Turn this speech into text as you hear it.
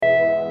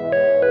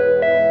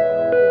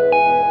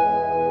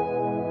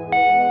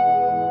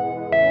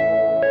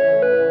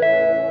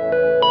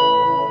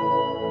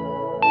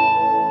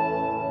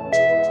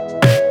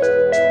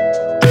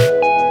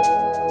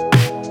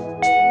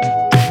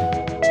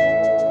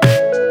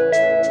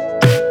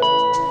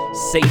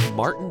St.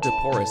 Martin de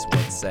Porres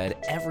once said,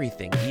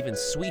 "Everything, even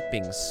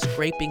sweeping,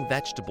 scraping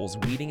vegetables,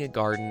 weeding a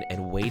garden,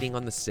 and waiting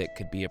on the sick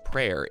could be a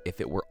prayer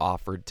if it were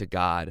offered to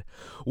God."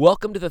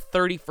 Welcome to the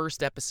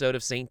 31st episode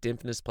of St.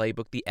 Dymphna's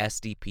Playbook, the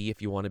SDP,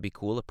 if you want to be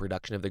cool, a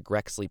production of the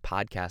Grexley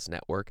Podcast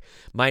Network.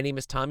 My name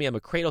is Tommy. I'm a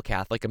cradle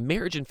Catholic, a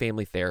marriage and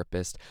family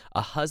therapist,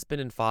 a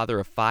husband and father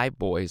of 5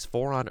 boys,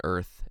 4 on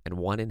earth and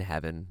 1 in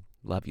heaven.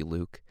 Love you,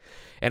 Luke.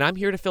 And I'm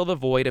here to fill the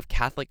void of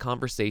Catholic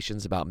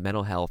conversations about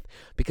mental health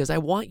because I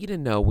want you to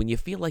know when you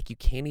feel like you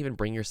can't even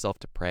bring yourself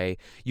to pray,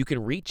 you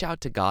can reach out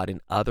to God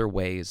in other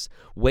ways,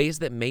 ways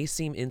that may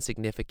seem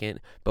insignificant,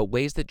 but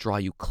ways that draw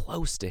you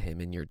close to Him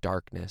in your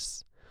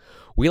darkness.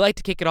 We like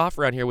to kick it off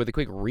around here with a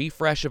quick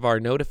refresh of our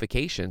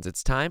notifications.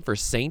 It's time for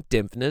St.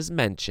 Dymphna's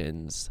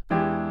Mentions.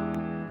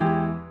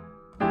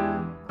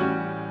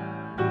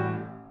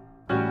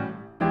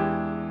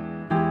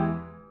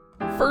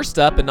 First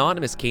up,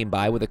 Anonymous came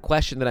by with a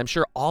question that I'm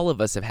sure all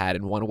of us have had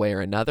in one way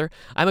or another.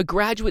 I'm a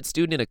graduate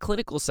student in a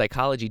clinical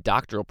psychology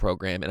doctoral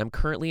program, and I'm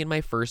currently in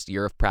my first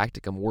year of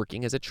practicum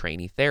working as a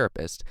trainee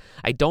therapist.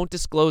 I don't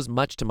disclose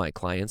much to my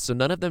clients, so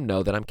none of them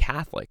know that I'm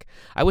Catholic.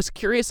 I was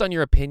curious on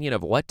your opinion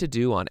of what to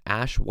do on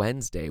Ash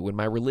Wednesday when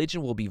my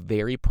religion will be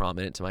very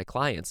prominent to my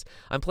clients.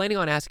 I'm planning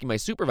on asking my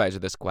supervisor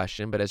this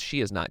question, but as she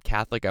is not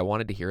Catholic, I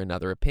wanted to hear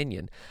another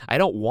opinion. I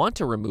don't want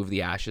to remove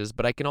the ashes,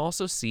 but I can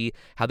also see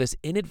how this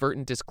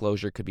inadvertent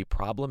disclosure could be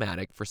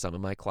problematic for some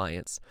of my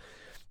clients.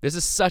 This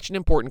is such an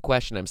important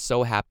question. I'm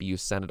so happy you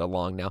sent it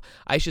along. Now,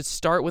 I should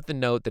start with the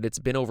note that it's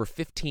been over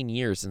 15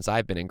 years since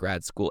I've been in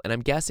grad school, and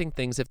I'm guessing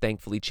things have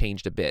thankfully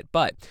changed a bit.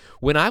 But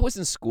when I was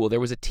in school,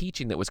 there was a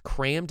teaching that was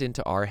crammed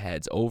into our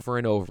heads over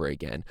and over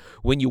again.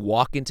 When you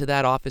walk into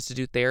that office to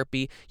do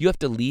therapy, you have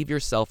to leave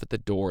yourself at the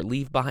door,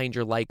 leave behind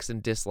your likes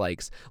and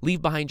dislikes,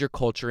 leave behind your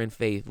culture and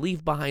faith,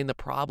 leave behind the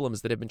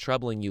problems that have been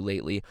troubling you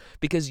lately,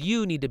 because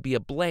you need to be a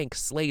blank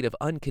slate of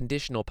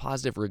unconditional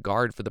positive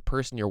regard for the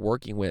person you're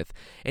working with,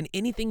 and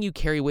anything you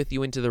carry with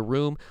you into the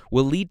room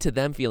will lead to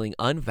them feeling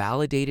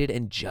unvalidated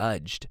and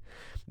judged.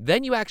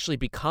 Then you actually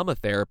become a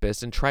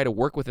therapist and try to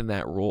work within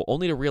that rule,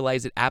 only to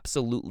realize it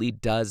absolutely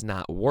does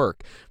not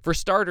work. For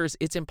starters,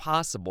 it's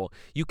impossible.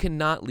 You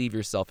cannot leave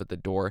yourself at the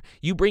door.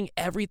 You bring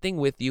everything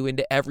with you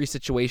into every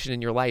situation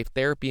in your life,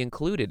 therapy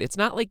included. It's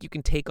not like you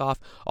can take off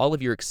all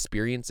of your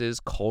experiences,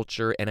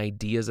 culture, and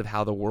ideas of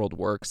how the world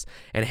works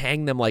and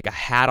hang them like a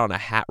hat on a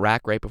hat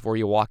rack right before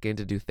you walk in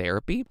to do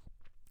therapy.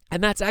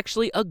 And that's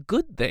actually a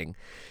good thing,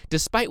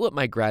 despite what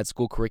my grad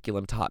school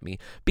curriculum taught me,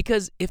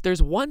 because if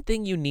there's one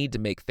thing you need to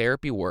make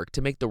therapy work,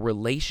 to make the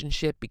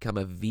relationship become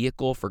a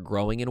vehicle for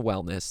growing in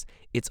wellness,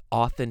 it's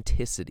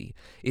authenticity.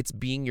 It's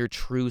being your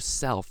true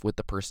self with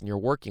the person you're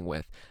working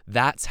with.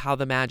 That's how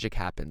the magic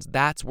happens.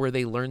 That's where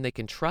they learn they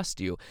can trust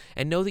you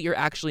and know that you're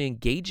actually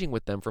engaging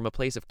with them from a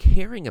place of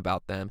caring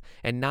about them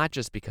and not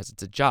just because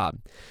it's a job.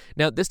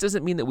 Now, this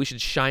doesn't mean that we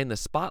should shine the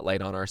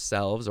spotlight on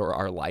ourselves or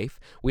our life.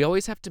 We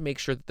always have to make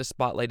sure that the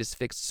spotlight is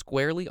fixed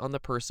squarely on the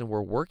person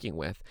we're working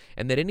with,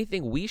 and that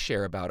anything we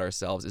share about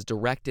ourselves is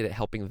directed at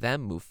helping them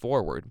move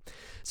forward.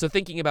 So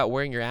thinking about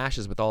wearing your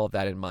ashes with all of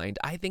that in mind,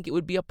 I think it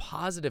would be a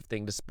positive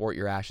thing to sport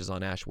your ashes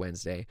on Ash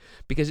Wednesday,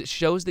 because it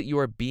shows that you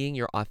are being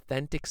your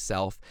authentic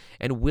self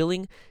and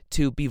willing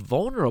to be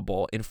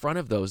vulnerable in front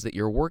of those that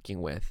you're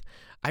working with.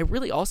 I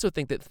really also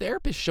think that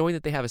therapists showing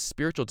that they have a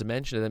spiritual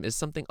dimension to them is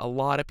something a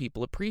lot of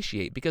people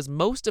appreciate, because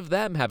most of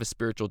them have a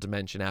spiritual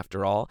dimension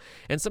after all,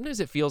 and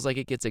sometimes it feels like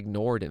it gets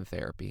ignored in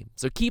therapy.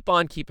 So keep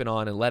on keeping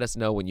on and let us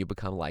know when you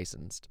become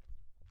licensed.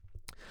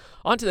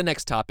 On to the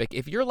next topic.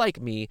 If you're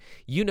like me,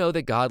 you know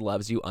that God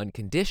loves you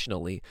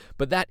unconditionally,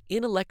 but that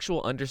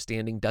intellectual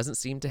understanding doesn't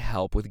seem to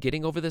help with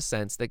getting over the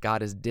sense that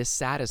God is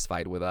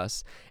dissatisfied with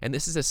us, and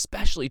this is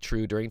especially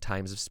true during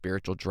times of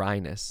spiritual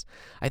dryness.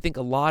 I think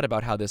a lot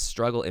about how this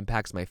struggle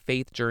impacts my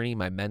faith journey,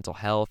 my mental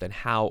health, and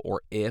how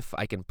or if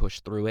I can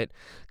push through it.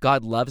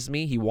 God loves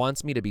me. He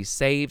wants me to be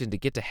saved and to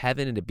get to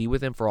heaven and to be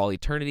with Him for all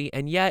eternity,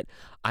 and yet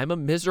I'm a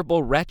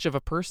miserable wretch of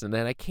a person,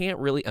 and I can't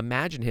really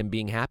imagine Him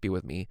being happy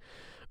with me.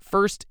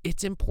 First,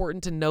 it's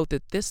important to note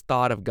that this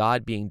thought of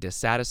God being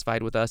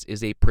dissatisfied with us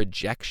is a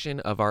projection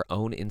of our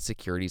own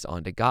insecurities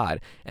onto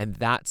God, and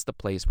that's the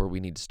place where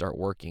we need to start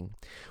working.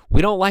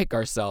 We don't like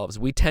ourselves.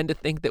 We tend to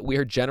think that we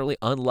are generally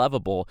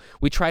unlovable.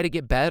 We try to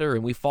get better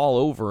and we fall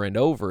over and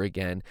over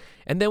again,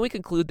 and then we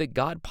conclude that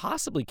God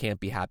possibly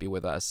can't be happy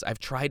with us. I've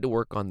tried to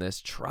work on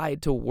this,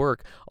 tried to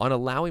work on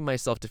allowing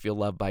myself to feel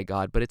loved by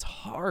God, but it's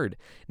hard.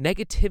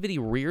 Negativity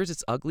rears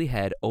its ugly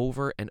head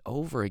over and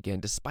over again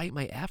despite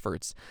my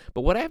efforts.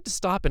 But what I have to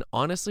stop and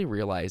honestly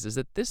realize is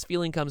that this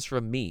feeling comes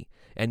from me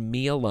and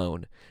me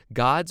alone.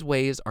 God's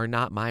ways are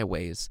not my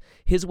ways.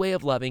 His way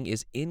of loving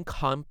is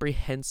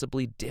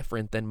incomprehensibly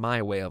different than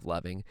my way of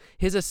loving.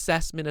 His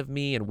assessment of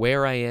me and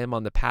where I am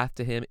on the path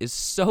to Him is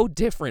so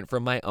different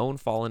from my own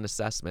fallen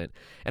assessment,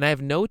 and I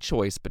have no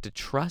choice but to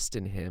trust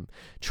in Him,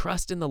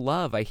 trust in the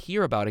love I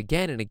hear about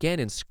again and again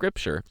in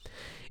Scripture.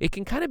 It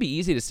can kind of be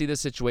easy to see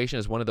this situation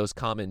as one of those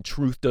common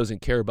truth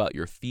doesn't care about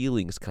your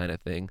feelings kind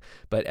of thing,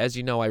 but as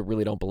you know, I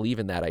really don't believe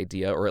in that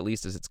idea, or at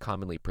least as it's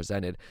commonly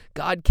presented.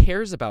 God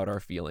cares about our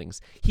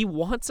feelings. He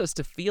wants us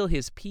to feel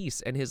his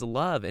peace and his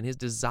love and his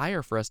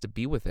desire for us to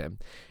be with him.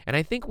 And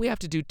I think we have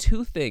to do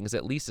two things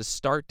at least to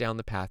start down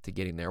the path to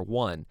getting there.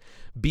 One,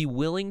 be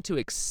willing to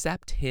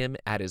accept him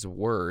at his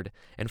word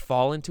and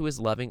fall into his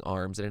loving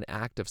arms in an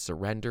act of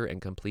surrender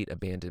and complete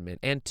abandonment.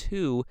 And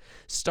two,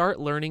 start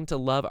learning to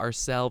love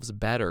ourselves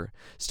better.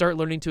 Start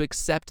learning to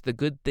accept the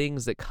good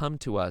things that come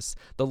to us,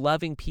 the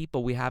loving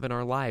people we have in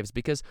our lives,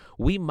 because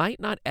we might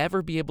not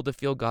ever be able to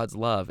feel God's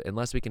love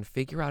unless we can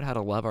figure out how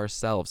to love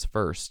ourselves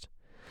first.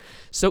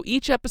 So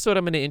each episode,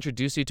 I'm going to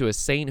introduce you to a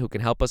saint who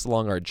can help us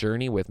along our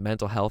journey with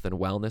mental health and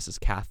wellness as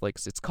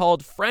Catholics. It's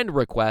called Friend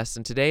Request,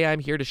 and today I'm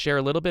here to share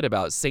a little bit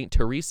about Saint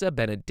Teresa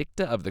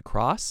Benedicta of the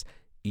Cross,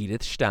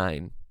 Edith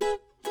Stein.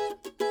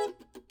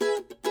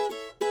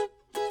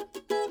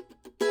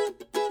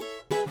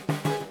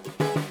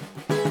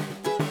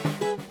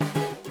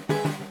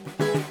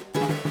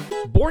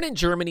 Born in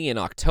Germany in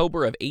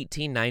October of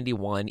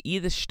 1891,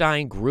 Edith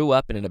Stein grew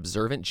up in an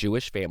observant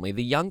Jewish family,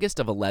 the youngest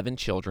of 11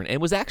 children,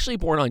 and was actually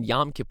born on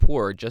Yom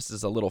Kippur, just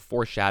as a little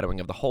foreshadowing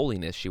of the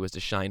holiness she was to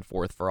shine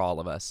forth for all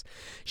of us.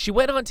 She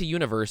went on to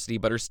university,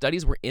 but her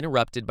studies were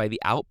interrupted by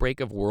the outbreak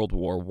of World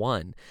War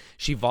I.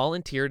 She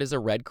volunteered as a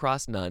Red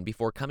Cross nun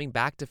before coming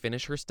back to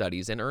finish her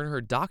studies and earn her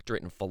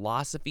doctorate in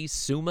philosophy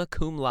summa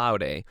cum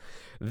laude.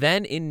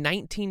 Then, in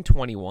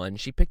 1921,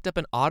 she picked up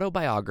an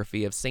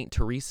autobiography of St.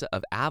 Teresa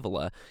of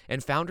Avila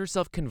and found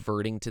herself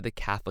converting to the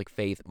Catholic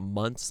faith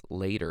months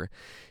later.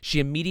 She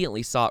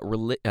immediately sought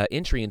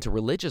entry into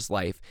religious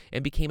life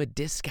and became a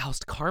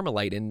Discalced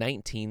Carmelite in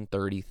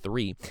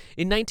 1933.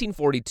 In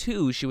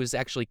 1942, she was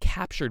actually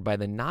captured by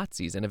the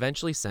Nazis and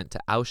eventually sent to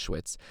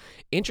Auschwitz.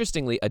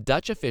 Interestingly, a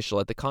Dutch official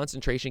at the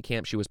concentration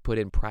camp she was put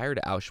in prior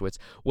to Auschwitz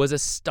was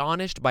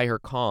astonished by her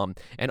calm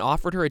and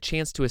offered her a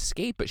chance to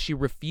escape, but she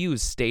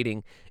refused,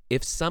 stating,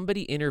 "If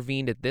somebody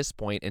intervened at this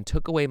point and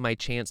took away my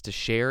chance to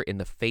share in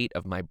the fate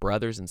of my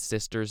brothers and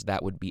sisters,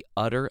 that would be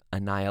utter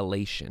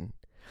annihilation."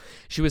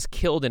 She was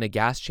killed in a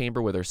gas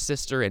chamber with her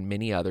sister and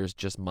many others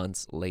just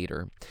months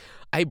later.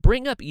 I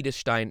bring up Edith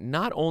Stein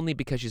not only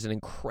because she's an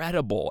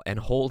incredible and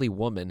holy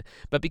woman,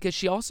 but because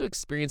she also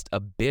experienced a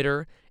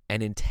bitter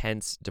and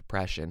intense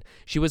depression.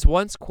 She was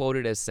once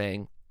quoted as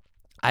saying,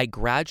 "I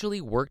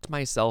gradually worked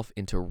myself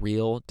into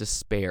real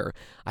despair.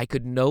 I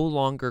could no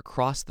longer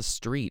cross the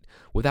street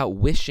without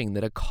wishing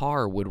that a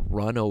car would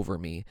run over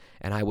me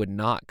and I would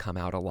not come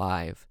out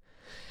alive."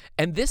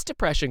 And this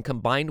depression,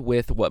 combined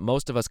with what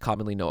most of us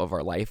commonly know of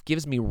our life,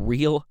 gives me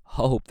real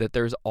hope that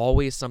there's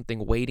always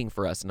something waiting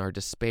for us in our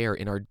despair,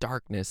 in our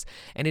darkness,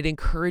 and it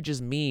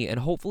encourages me, and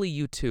hopefully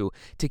you too,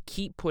 to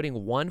keep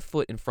putting one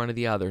foot in front of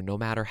the other no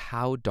matter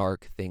how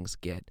dark things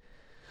get.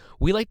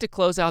 We like to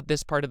close out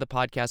this part of the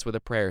podcast with a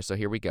prayer, so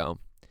here we go.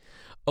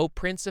 O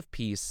Prince of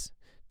Peace,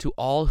 to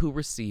all who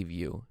receive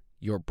you,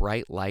 your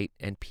bright light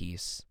and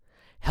peace,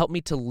 help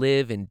me to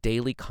live in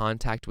daily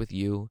contact with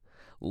you,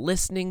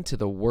 listening to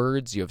the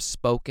words you have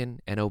spoken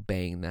and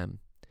obeying them.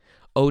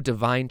 O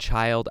divine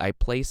child, I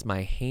place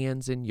my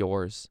hands in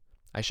yours.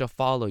 I shall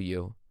follow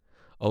you.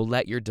 O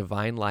let your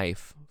divine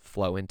life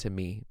flow into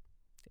me.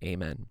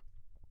 Amen.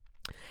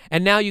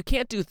 And now, you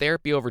can't do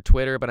therapy over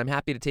Twitter, but I'm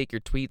happy to take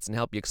your tweets and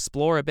help you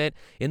explore a bit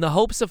in the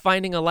hopes of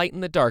finding a light in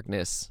the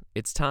darkness.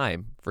 It's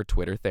time for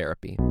Twitter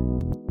therapy.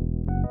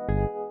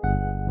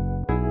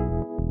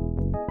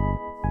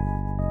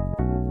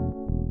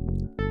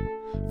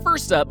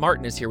 First up,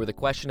 Martin is here with a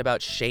question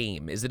about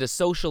shame. Is it a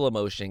social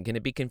emotion? Can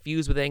it be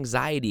confused with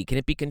anxiety? Can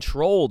it be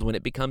controlled when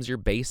it becomes your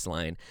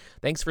baseline?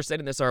 Thanks for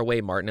sending this our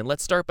way, Martin. And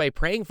let's start by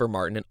praying for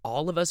Martin and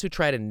all of us who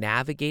try to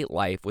navigate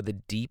life with a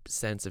deep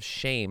sense of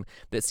shame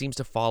that seems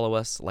to follow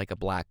us like a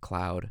black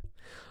cloud.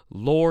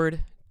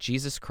 Lord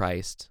Jesus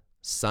Christ,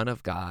 Son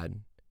of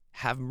God,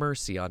 have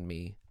mercy on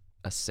me,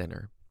 a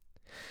sinner.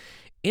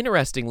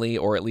 Interestingly,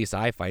 or at least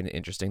I find it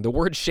interesting, the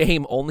word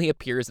shame only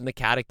appears in the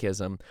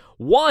Catechism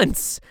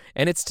once,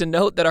 and it's to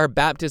note that our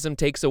baptism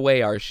takes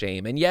away our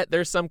shame, and yet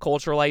there's some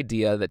cultural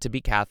idea that to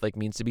be Catholic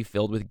means to be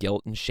filled with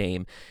guilt and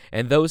shame,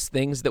 and for those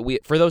things that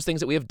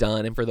we have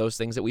done and for those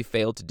things that we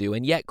failed to do,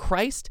 and yet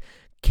Christ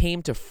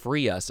came to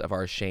free us of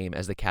our shame,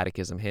 as the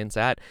Catechism hints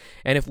at.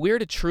 And if we're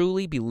to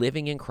truly be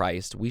living in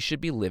Christ, we should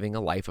be living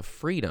a life of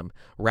freedom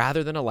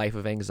rather than a life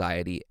of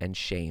anxiety and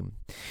shame.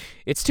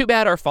 It's too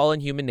bad our fallen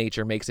human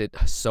nature makes it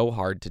so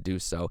hard to do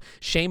so.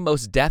 Shame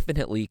most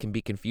definitely can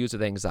be confused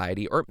with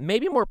anxiety, or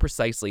maybe more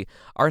precisely,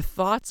 our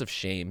thoughts of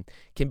shame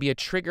can be a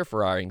trigger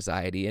for our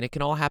anxiety, and it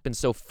can all happen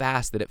so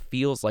fast that it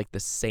feels like the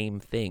same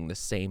thing, the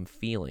same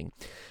feeling.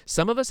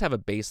 Some of us have a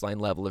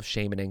baseline level of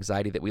shame and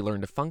anxiety that we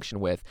learn to function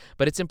with,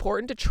 but it's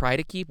important to try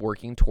to keep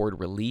working toward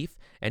relief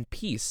and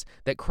peace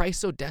that Christ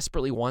so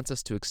desperately wants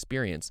us to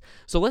experience.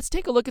 So let's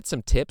take a look at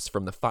some tips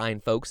from the fine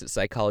folks at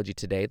Psychology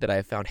Today that I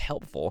have found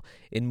helpful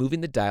in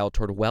moving the dial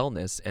toward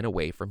wellness and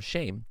away from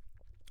shame.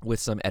 with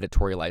some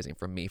editorializing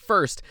from me.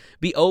 First,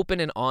 be open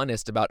and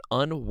honest about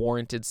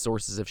unwarranted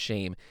sources of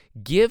shame.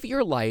 Give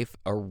your life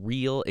a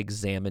real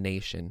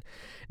examination.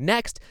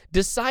 Next,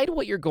 decide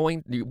what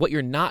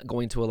you're not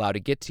going to allow to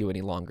get to you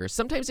any longer.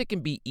 Sometimes it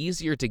can be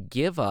easier to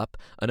give up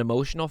an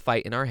emotional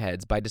fight in our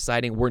heads by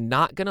deciding we're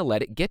not going to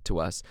let it get to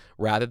us,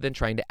 rather than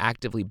trying to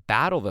actively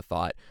battle the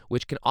thought,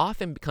 which can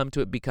often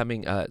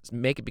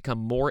make it become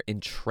more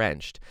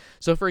entrenched.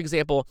 So, for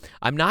example,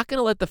 I'm not going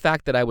to let the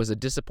fact that I was a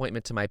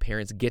disappointment to my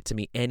parents get to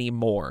me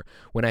anymore.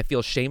 When I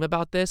feel shame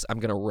about this, I'm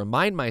going to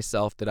remind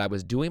myself that I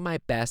was doing my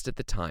best at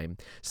the time.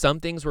 Some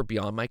things were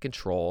beyond my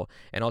control,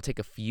 and I'll take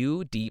a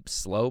few deep,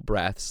 slow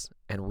breaths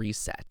and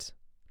reset.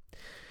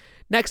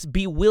 Next,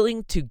 be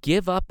willing to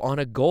give up on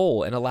a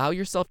goal and allow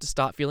yourself to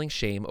stop feeling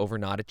shame over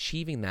not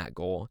achieving that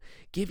goal.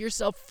 Give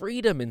yourself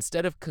freedom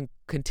instead of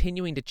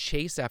continuing to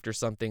chase after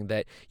something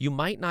that you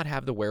might not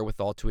have the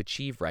wherewithal to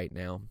achieve right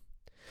now.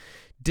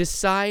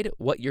 Decide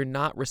what you're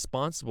not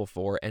responsible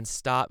for and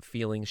stop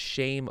feeling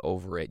shame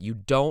over it. You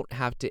don't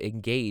have to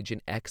engage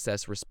in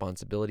excess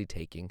responsibility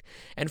taking.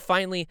 And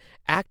finally,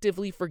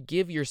 actively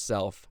forgive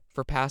yourself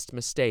for past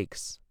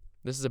mistakes.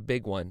 This is a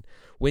big one.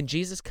 When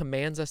Jesus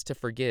commands us to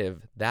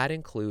forgive, that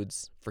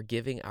includes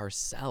forgiving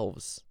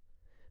ourselves.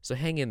 So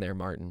hang in there,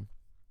 Martin.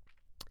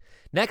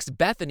 Next,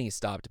 Bethany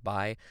stopped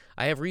by.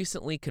 I have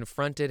recently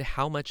confronted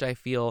how much I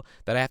feel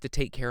that I have to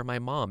take care of my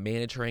mom,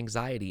 manage her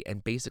anxiety,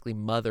 and basically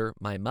mother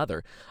my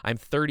mother. I'm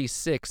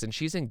 36 and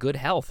she's in good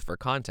health, for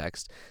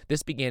context.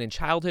 This began in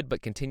childhood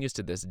but continues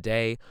to this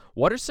day.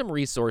 What are some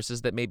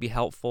resources that may be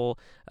helpful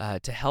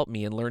to help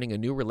me in learning a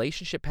new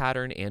relationship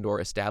pattern and or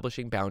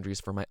establishing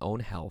boundaries for my own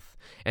health?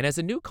 And as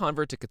a new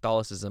convert to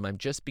Catholicism, I'm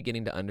just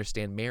beginning to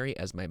understand Mary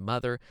as my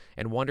mother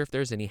and wonder if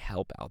there's any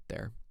help out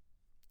there.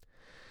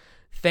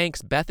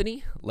 Thanks,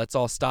 Bethany. Let's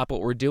all stop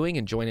what we're doing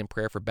and join in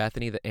prayer for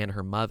Bethany and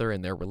her mother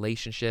and their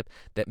relationship,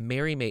 that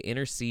Mary may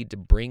intercede to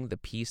bring the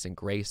peace and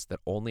grace that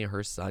only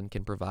her Son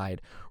can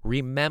provide.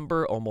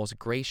 Remember, O most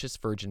gracious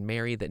Virgin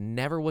Mary, that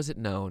never was it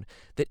known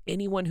that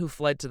anyone who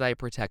fled to thy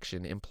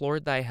protection,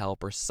 implored thy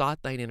help, or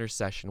sought thine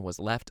intercession was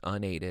left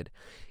unaided.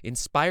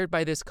 Inspired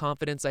by this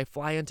confidence, I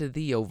fly unto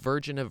thee, O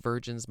Virgin of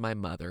Virgins, my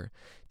mother.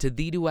 To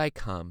thee do I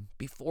come,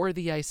 before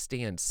thee I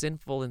stand,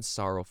 sinful and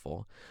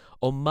sorrowful.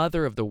 O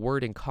Mother of the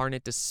Word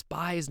incarnate,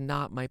 despise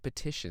not my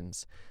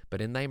petitions,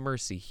 but in thy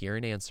mercy hear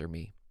and answer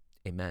me.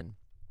 Amen.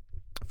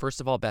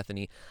 First of all,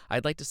 Bethany,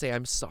 I'd like to say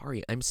I'm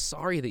sorry. I'm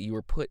sorry that you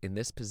were put in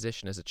this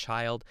position as a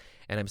child,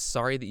 and I'm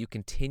sorry that you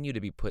continue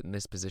to be put in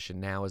this position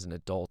now as an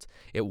adult.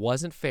 It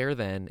wasn't fair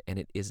then, and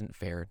it isn't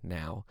fair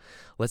now.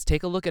 Let's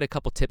take a look at a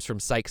couple tips from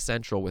Psych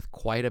Central, with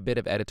quite a bit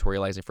of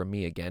editorializing from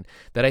me again,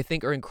 that I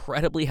think are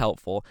incredibly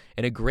helpful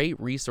and a great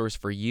resource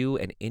for you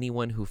and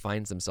anyone who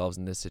finds themselves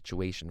in this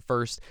situation.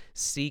 First,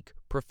 seek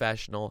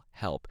professional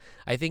help.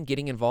 I think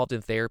getting involved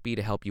in therapy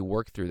to help you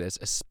work through this,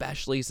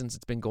 especially since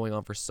it's been going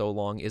on for so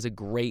long, is a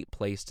great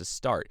place to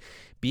start.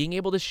 Being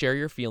able to share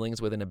your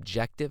feelings with an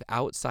objective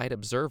outside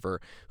observer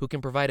who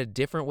can provide a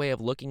different way of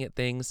looking at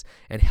things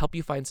and help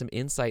you find some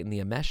insight in the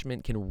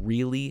enmeshment can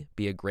really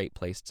be a great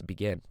place to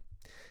begin.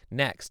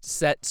 Next,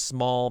 set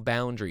small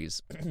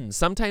boundaries.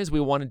 Sometimes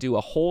we want to do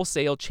a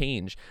wholesale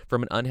change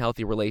from an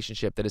unhealthy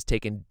relationship that has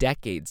taken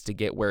decades to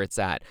get where it's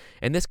at.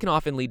 And this can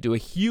often lead to a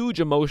huge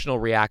emotional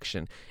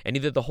reaction. And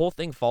either the whole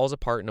thing falls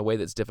apart in a way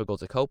that's difficult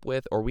to cope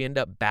with, or we end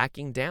up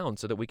backing down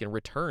so that we can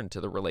return to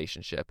the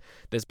relationship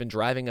that's been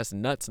driving us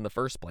nuts in the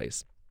first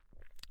place.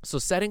 So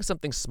setting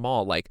something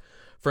small, like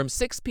from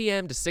 6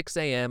 p.m. to 6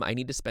 a.m., I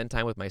need to spend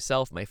time with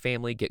myself, my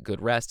family, get good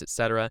rest,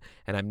 etc.,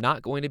 and I'm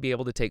not going to be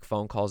able to take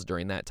phone calls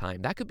during that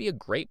time. That could be a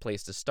great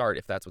place to start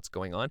if that's what's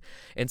going on,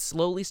 and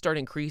slowly start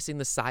increasing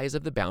the size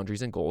of the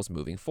boundaries and goals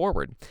moving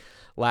forward.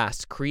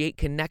 Last, create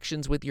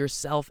connections with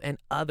yourself and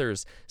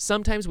others.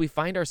 Sometimes we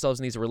find ourselves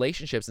in these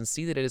relationships and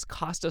see that it has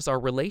cost us our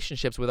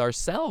relationships with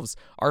ourselves,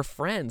 our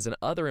friends, and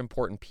other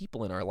important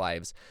people in our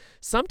lives.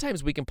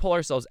 Sometimes we can pull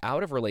ourselves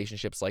out of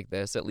relationships like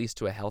this, at least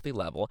to a healthy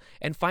level,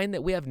 and find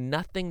that we have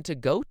nothing to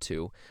go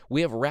to.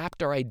 We have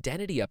wrapped our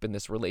identity up in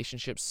this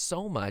relationship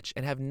so much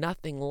and have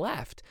nothing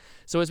left.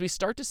 So as we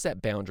start to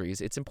set boundaries,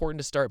 it's important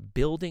to start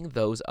building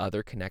those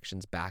other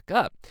connections back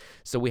up,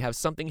 so we have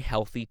something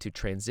healthy to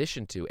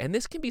transition to. And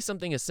this can be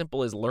something as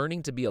simple as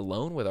learning to be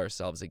alone with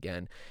ourselves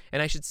again.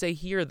 And I should say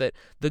here that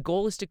the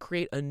goal is to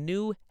create a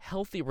new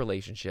healthy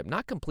relationship,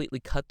 not completely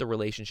cut the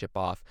relationship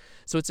off.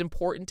 So it's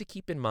important to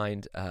keep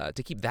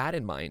that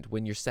in mind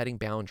when you're setting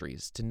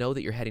boundaries, to know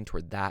that you're heading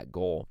toward that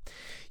goal.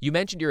 You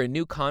mentioned you're a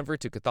new convert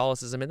to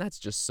Catholicism, and that's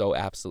just so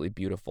absolutely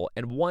beautiful.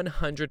 And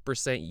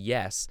 100%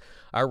 yes,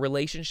 our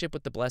relationship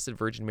with the Blessed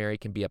Virgin Mary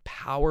can be a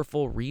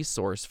powerful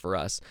resource for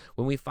us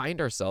when we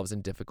find ourselves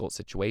in difficult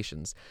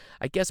situations.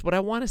 I guess what I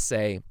want to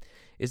say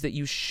is that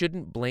you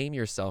shouldn't blame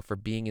yourself for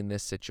being in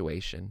this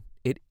situation.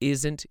 It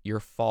isn't your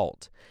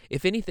fault.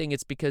 If anything,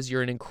 it's because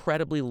you're an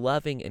incredibly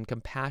loving and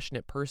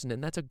compassionate person,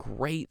 and that's a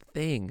great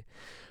thing.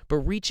 But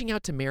reaching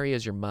out to Mary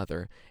as your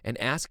mother and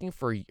asking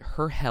for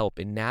her help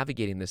in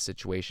navigating this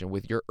situation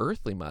with your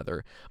earthly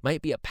mother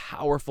might be a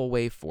powerful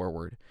way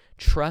forward.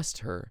 Trust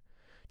her.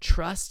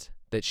 Trust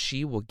that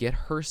she will get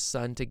her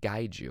son to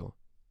guide you,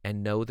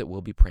 and know that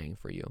we'll be praying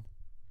for you.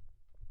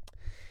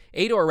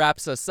 Ador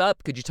wraps us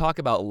up. Could you talk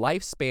about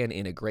lifespan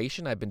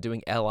integration? I've been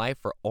doing LI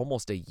for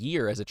almost a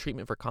year as a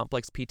treatment for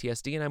complex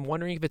PTSD, and I'm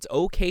wondering if it's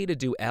okay to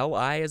do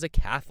LI as a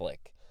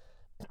Catholic.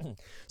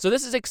 So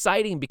this is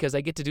exciting because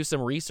I get to do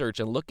some research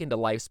and look into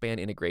lifespan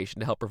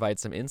integration to help provide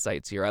some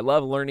insights here. I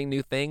love learning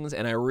new things,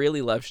 and I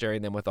really love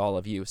sharing them with all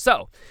of you.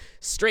 So,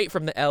 straight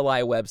from the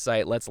LI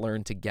website, let's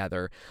learn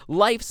together.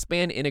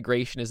 Lifespan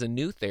integration is a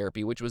new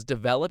therapy which was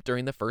developed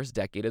during the first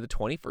decade of the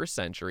 21st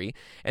century,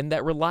 and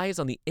that relies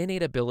on the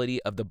innate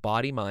ability of the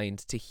body-mind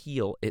to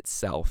heal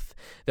itself.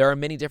 There are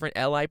many different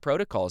LI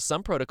protocols.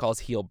 Some protocols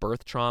heal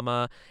birth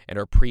trauma and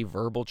are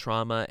pre-verbal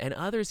trauma, and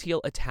others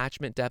heal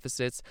attachment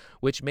deficits,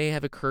 which may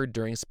have occurred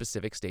during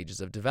specific stages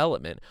of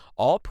development.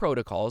 All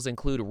protocols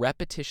include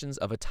repetitions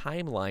of a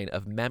timeline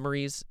of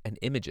memories and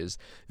images.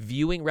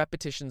 Viewing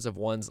repetitions of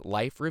one's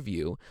life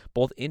review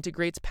both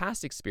integrates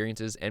past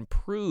experiences and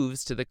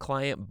proves to the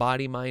client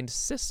body-mind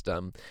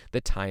system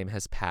that time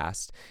has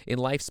passed. In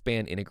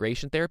lifespan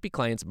integration therapy,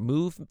 clients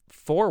move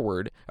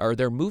forward, or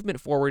their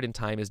movement forward in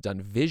time is done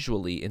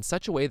visually in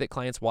such a way that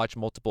clients watch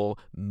multiple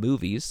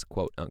movies,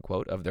 quote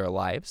unquote, of their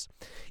lives.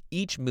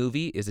 Each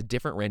movie is a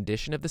different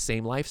rendition of the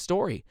same life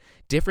story.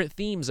 Different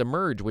themes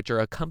emerge, which are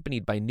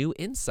accompanied by new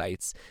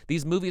insights.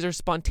 These movies are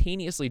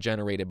spontaneously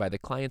generated by the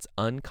client's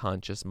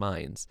unconscious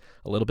minds.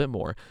 A little bit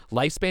more.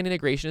 Lifespan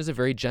integration is a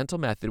very gentle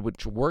method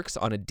which works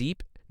on a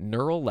deep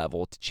neural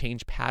level to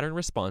change pattern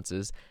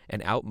responses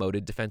and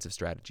outmoded defensive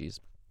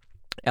strategies.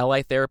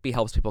 LI therapy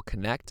helps people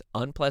connect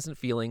unpleasant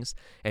feelings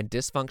and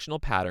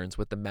dysfunctional patterns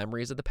with the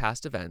memories of the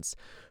past events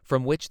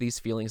from which these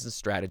feelings and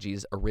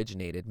strategies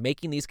originated.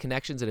 Making these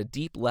connections at a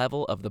deep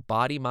level of the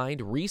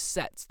body-mind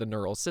resets the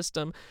neural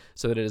system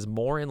so that it is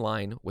more in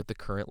line with the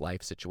current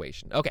life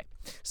situation. Okay,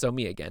 so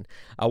me again.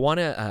 I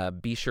want to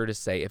be sure to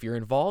say, if you're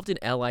involved in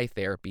LI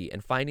therapy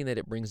and finding that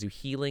it brings you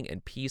healing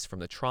and peace from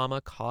the trauma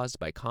caused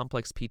by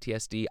complex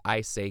PTSD,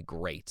 I say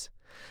great.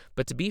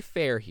 But to be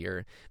fair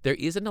here, there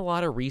isn't a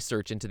lot of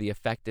research into the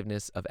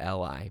effectiveness of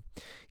LI,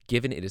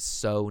 given it is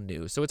so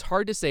new. So it's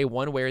hard to say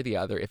one way or the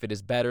other if it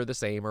is better, the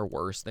same, or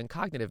worse than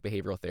cognitive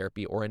behavioral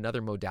therapy or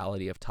another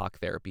modality of talk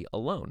therapy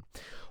alone.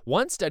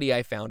 One study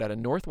I found out of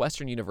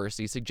Northwestern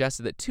University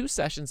suggested that 2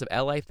 sessions of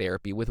LI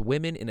therapy with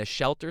women in a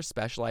shelter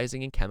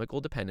specializing in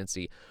chemical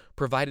dependency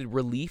provided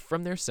relief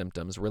from their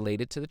symptoms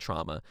related to the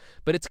trauma,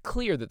 but it's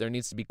clear that there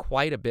needs to be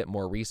quite a bit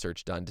more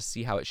research done to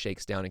see how it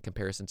shakes down in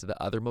comparison to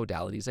the other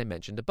modalities I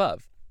mentioned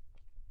above.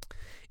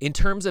 In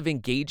terms of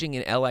engaging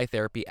in LI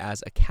therapy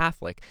as a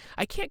Catholic,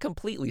 I can't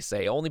completely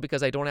say, only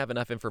because I don't have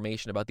enough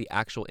information about the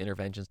actual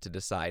interventions to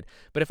decide,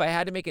 but if I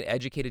had to make an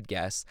educated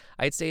guess,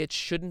 I'd say it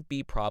shouldn't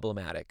be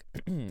problematic.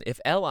 If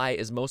LI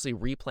is mostly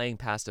replaying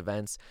past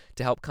events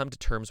to help come to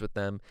terms with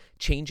them,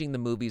 changing the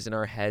movies in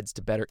our heads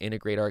to better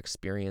integrate our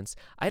experience,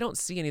 I don't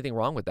see anything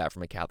wrong with that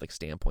from a Catholic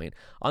standpoint.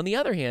 On the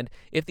other hand,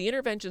 if the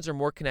interventions are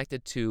more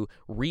connected to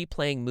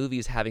replaying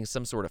movies having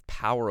some sort of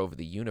power over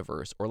the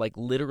universe, or like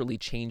literally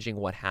changing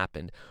what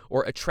happened,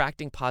 or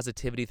attracting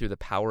positivity through the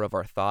power of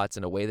our thoughts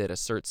in a way that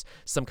asserts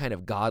some kind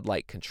of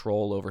godlike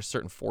control over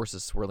certain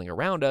forces swirling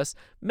around us,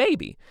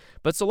 maybe.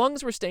 But so long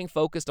as we're staying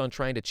focused on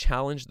trying to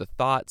challenge the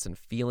thoughts and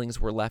feelings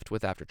we're left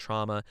with after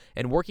trauma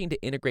and working to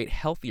integrate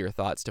healthier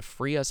thoughts to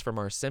free us from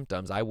our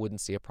symptoms, I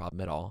wouldn't see a problem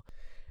at all.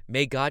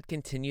 May God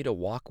continue to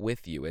walk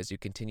with you as you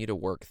continue to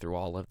work through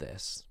all of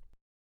this.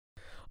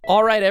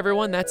 All right,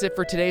 everyone, that's it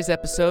for today's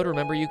episode.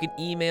 Remember, you can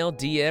email,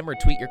 DM, or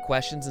tweet your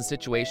questions and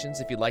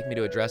situations if you'd like me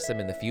to address them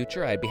in the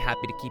future. I'd be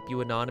happy to keep you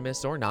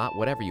anonymous or not,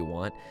 whatever you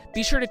want.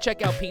 Be sure to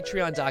check out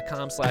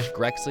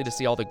patreon.com/Grexley to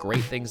see all the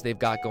great things they've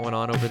got going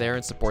on over there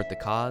and support the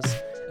cause.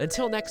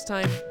 Until next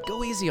time,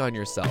 go easy on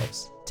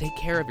yourselves. Take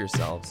care of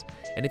yourselves.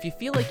 And if you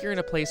feel like you're in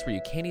a place where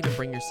you can't even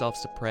bring yourselves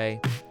to pray,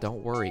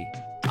 don't worry.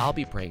 I'll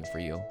be praying for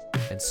you,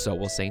 and so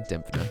will Saint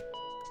Dymphna.